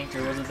extinct,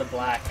 or was it the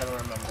black? I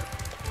don't remember.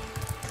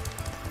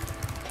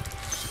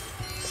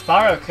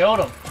 Spyro killed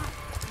him.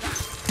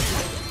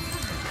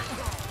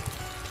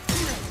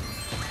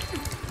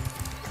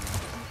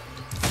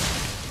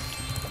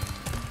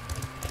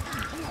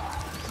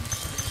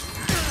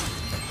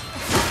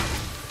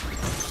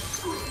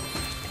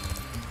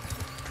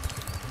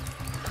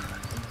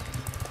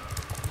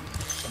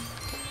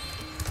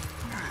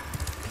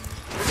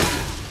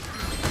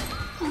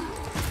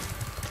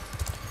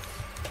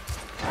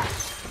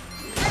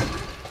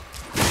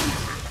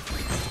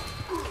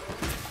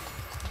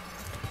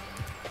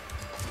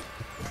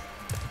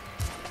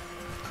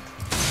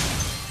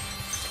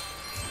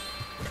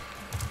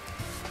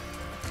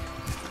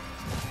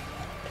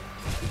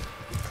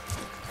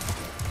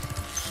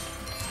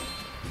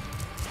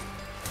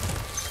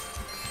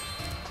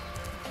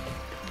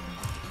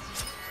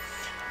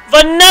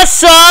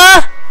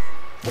 Vanessa!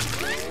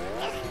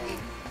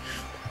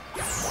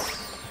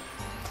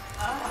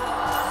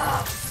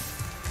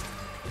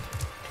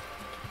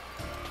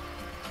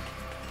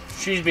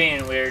 She's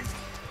being weird.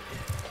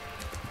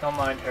 Don't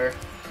mind her.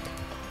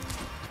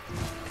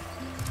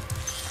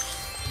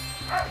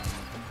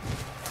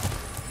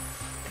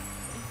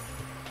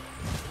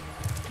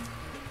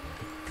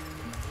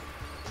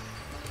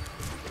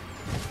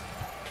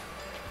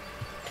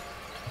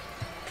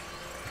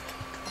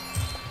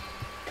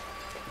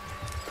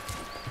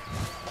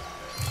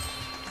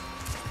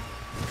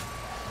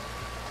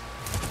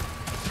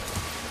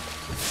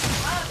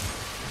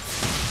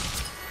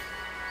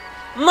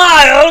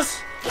 Miles!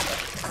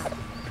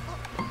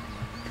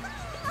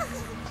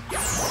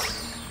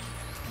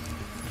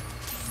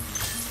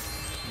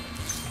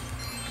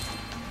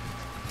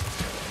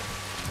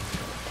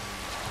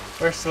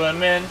 We're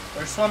swimming.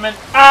 We're swimming.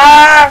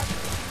 Ah!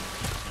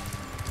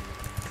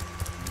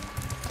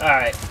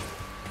 Alright.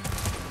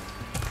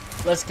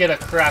 Let's get a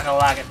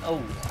crack-a-lackin'.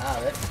 Oh,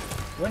 wow.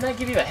 Wouldn't that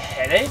give you a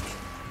headache?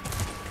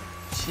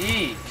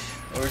 Jeez.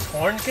 Or his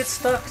horns get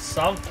stuck?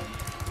 Something.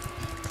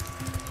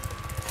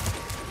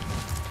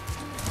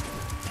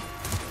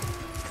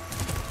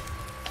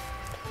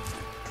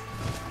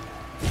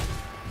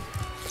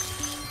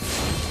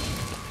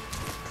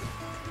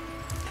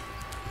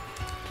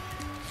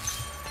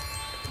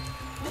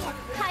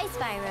 Hi,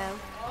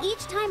 Spyro.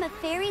 Each time a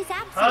fairy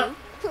zaps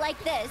you,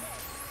 like this,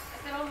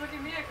 I said, oh, look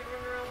at me, I could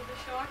run around with a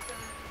shotgun.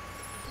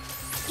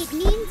 it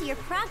means your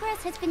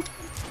progress has been...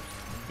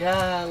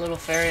 Yeah, little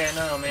fairy, I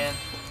know, man.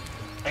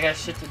 I got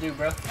shit to do,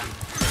 bro.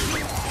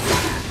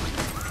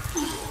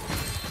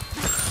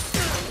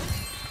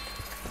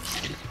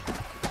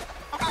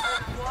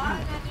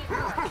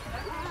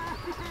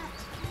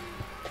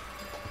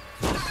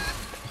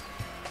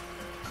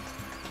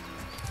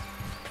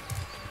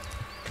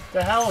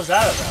 The hell was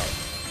that about?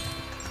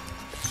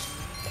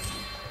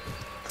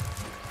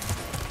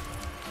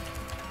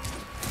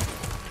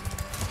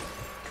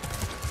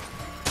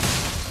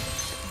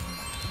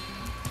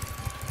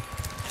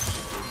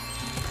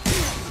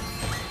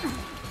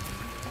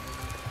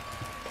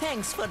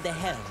 Thanks for the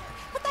help,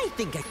 but I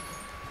think I...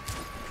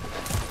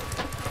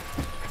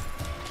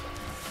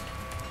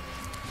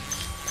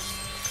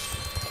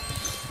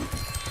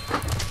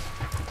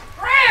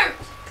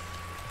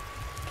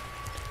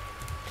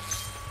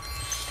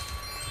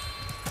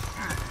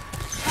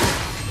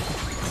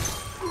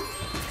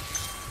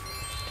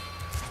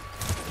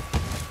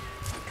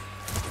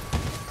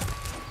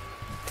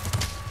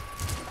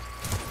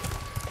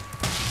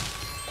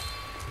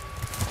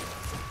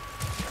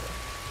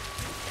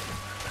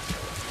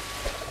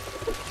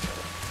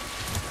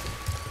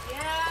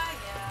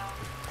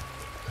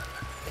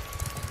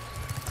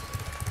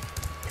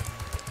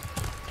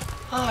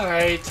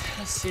 Alright,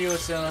 let's see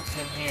what's up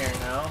in here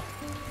now.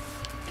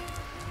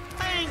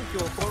 Thank you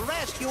for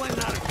rescuing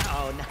our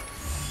town.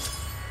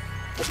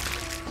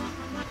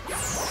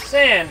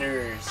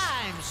 Sanders.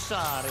 I'm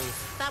sorry.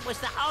 That was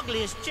the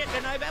ugliest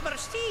chicken I've ever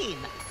seen.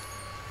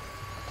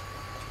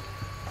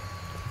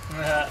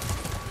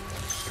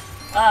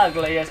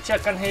 Ugliest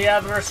chicken he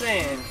ever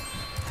seen.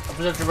 It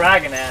was a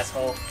dragon,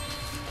 asshole.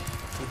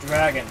 A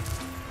dragon.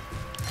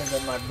 Because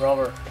of my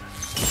brother.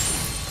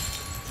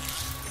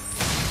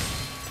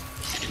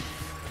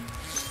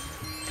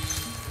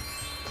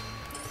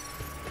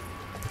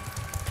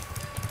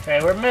 Okay,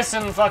 we're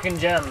missing fucking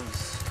gems.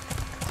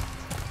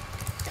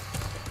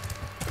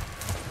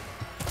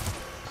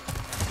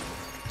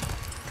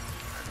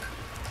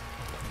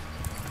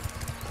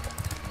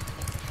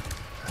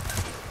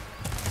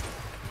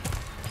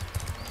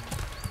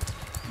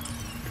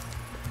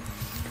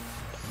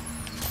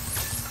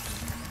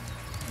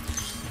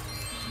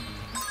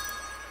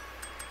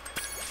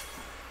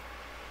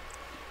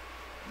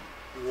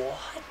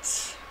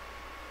 What?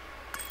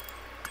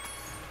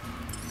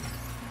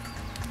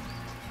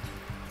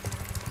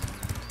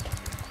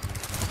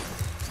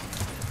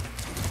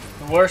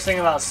 The worst thing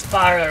about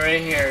Spyro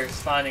right here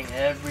is finding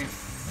every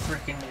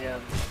freaking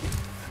gem.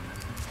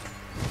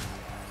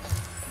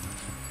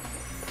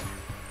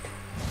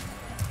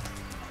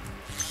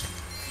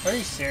 Are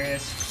you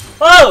serious?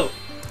 Whoa!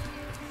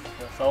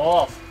 It fell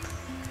off.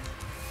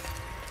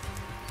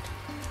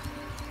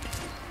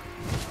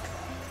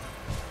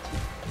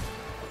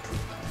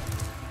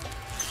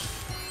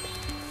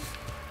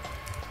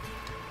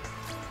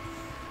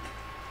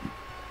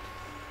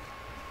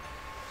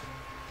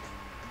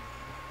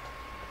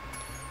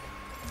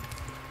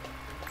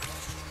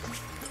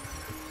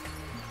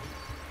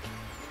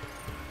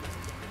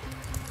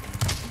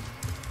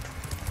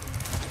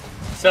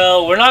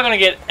 So, we're not going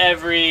to get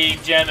every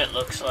gem, it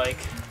looks like,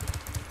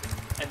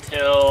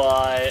 until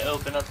I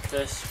open up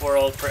this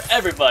world for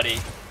everybody.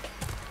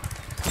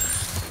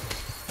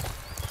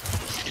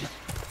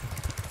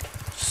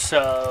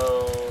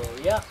 So,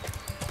 yeah.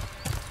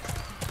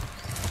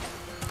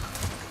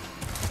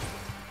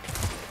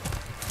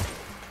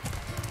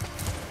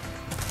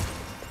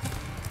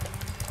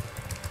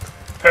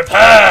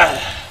 Prepare!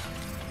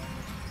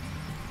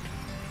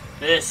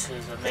 This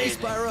is amazing. Hey,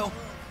 Spyro.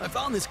 I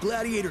found this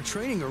gladiator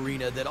training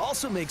arena that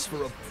also makes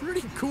for a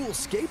pretty cool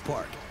skate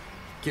park.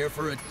 Care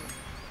for it?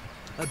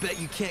 I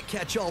bet you can't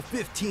catch all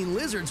 15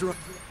 lizards or...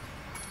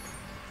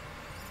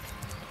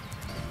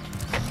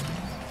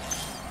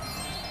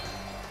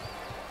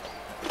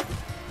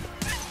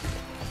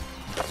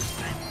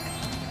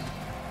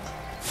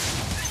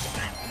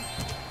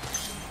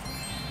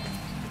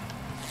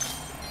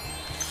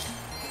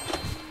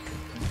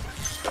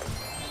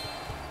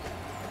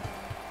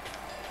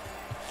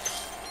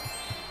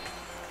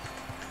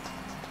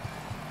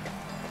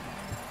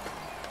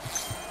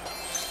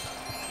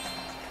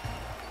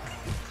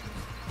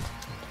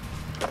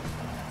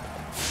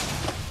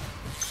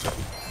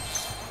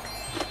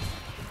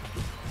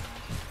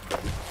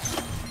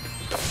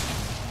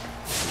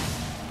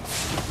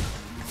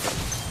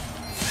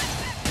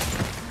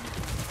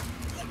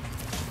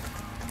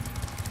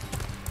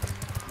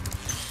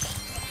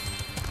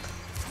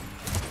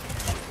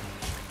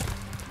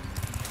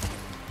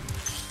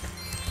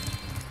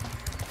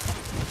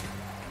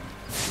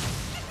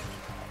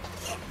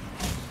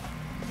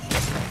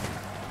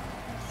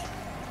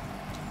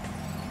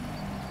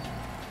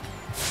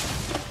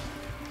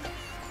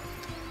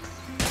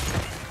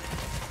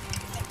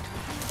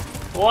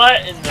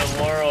 What in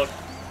the world?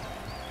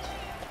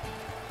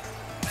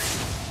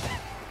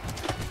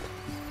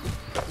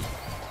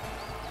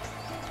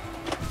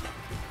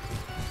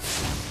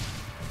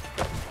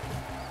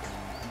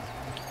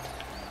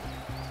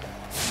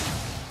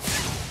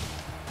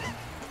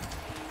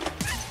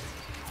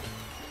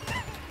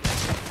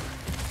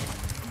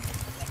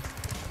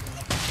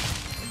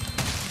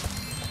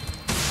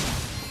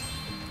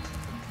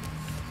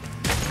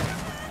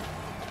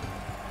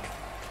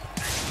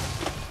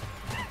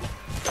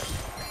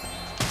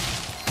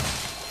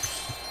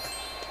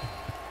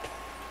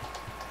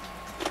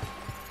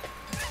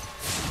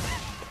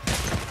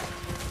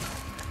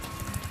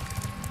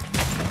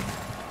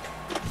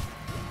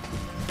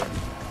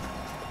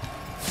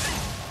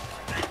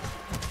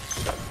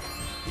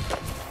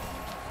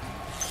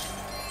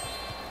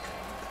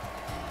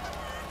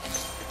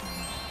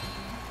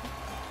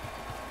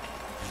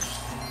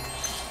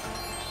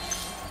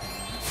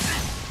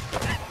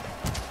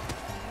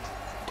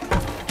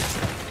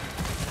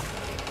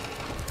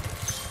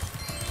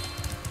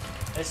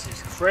 This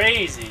is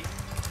crazy.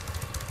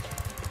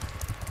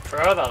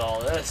 Forgot about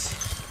all this.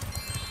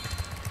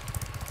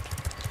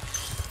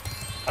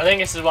 I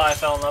think this is why I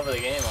fell in love with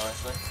the game,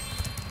 honestly.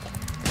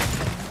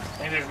 I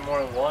think there's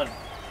more than one.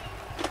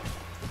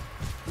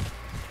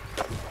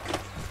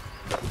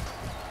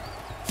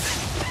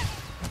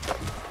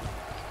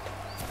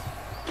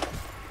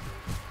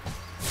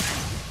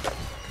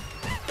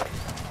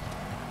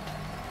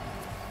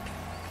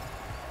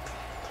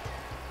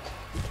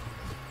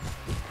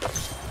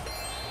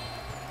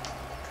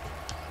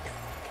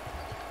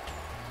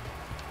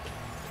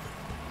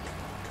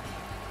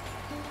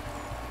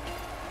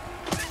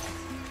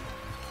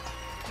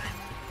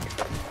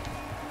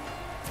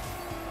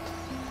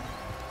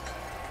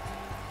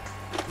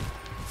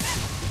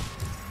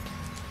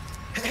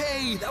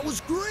 Hey, that was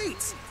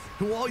great!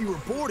 And while you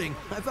were boarding,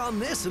 I found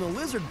this in a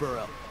lizard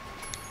burrow.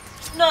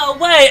 No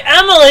way,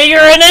 Emily, you're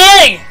an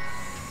egg!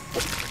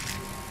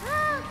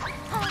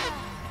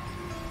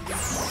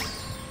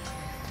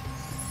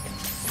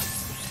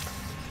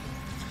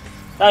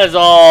 That is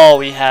all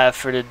we have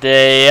for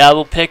today. I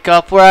will pick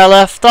up where I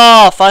left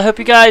off. I hope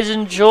you guys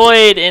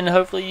enjoyed, and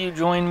hopefully you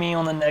join me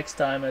on the next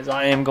time, as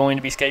I am going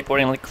to be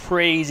skateboarding like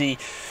crazy.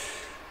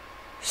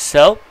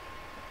 So,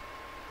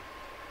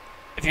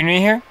 if you're new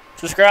here,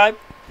 subscribe,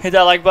 hit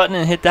that like button,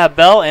 and hit that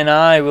bell, and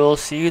I will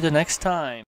see you the next time.